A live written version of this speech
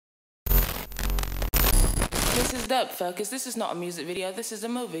This is depth, focus. This is not a music video, this is a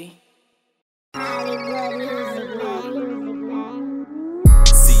movie. Hollywood music, man.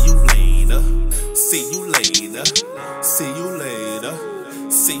 See you later. See you later. See you later.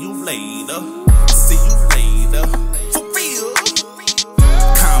 See you later. See you later. For real.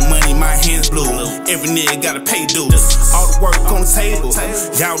 Count money, my hands blue. Every nigga gotta pay dues. All the work on the table.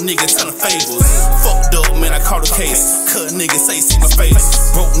 Y'all niggas telling fables. Fucked up, man, I caught a case. Cut niggas say, see my face.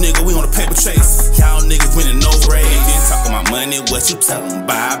 Broke nigga, we on a paper chase. Y'all niggas winning no race. Then talk about my money, what you tell them?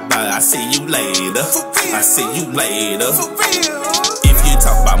 Bye bye, I see you later. I see you later. If you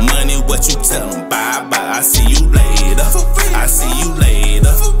talk about money, what you tell them? Bye bye, I see you later. I see you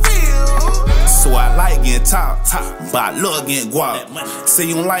later. So I like getting top, but I love getting guap. Say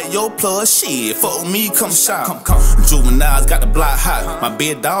you don't like your plug, shit, fuck with me, come shop. Juveniles got the block hot. My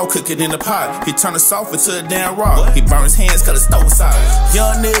big dog cooking in the pot. He turn us off into a damn rock. He burn his hands cause the stove side.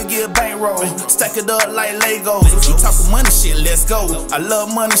 Young nigga get bankroll, stack it up like Legos. You talking money shit, let's go. I love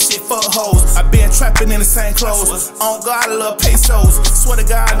money shit, fuck hoes. I been trapping in the same clothes. On God, I love pesos. Swear to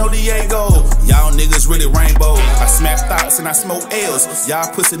God, no Diego. Y'all niggas really rainbow. I smash thoughts and I smoke L's. Y'all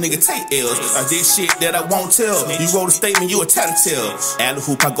pussy nigga take L's. I did shit that I won't tell. You wrote a statement, you a tattletale. Alley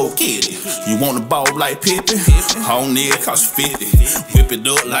hoop, I go get it. You want a ball like Pippin? Home nigga cost you 50. Whip it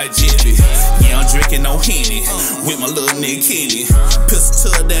up like Jiffy. Yeah, I'm drinking no Henny. With my little nigga Kenny.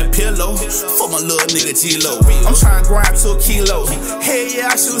 Pistol to that pillow. For my little nigga G-Lo. I'm trying to grind to a kilo. Hey,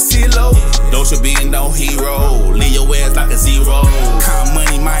 yeah, I shoot CeeLo. Don't you be no hero. Leave your ass like a zero. Count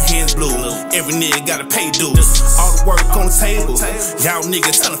money, my hands blue. Every nigga gotta pay dues. All the work on the table. Y'all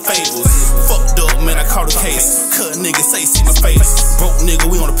niggas telling fables. Fucked up, man, I caught a case. Cut niggas say, see my face. Broke nigga,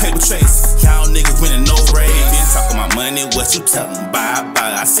 we on a paper chase. Y'all niggas winning no race. Been talking my money, what you tell them? Bye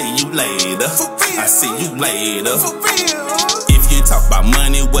bye, I see you later. I see you later. If you talk about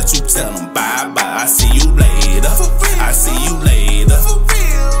money, what you tell them? Bye bye, I see you later. I see you later.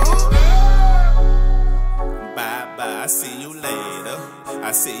 Bye bye, I see you later.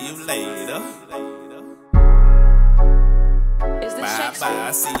 I see you later. Bye bye,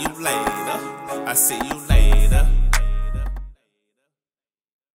 I see you later. I see you later.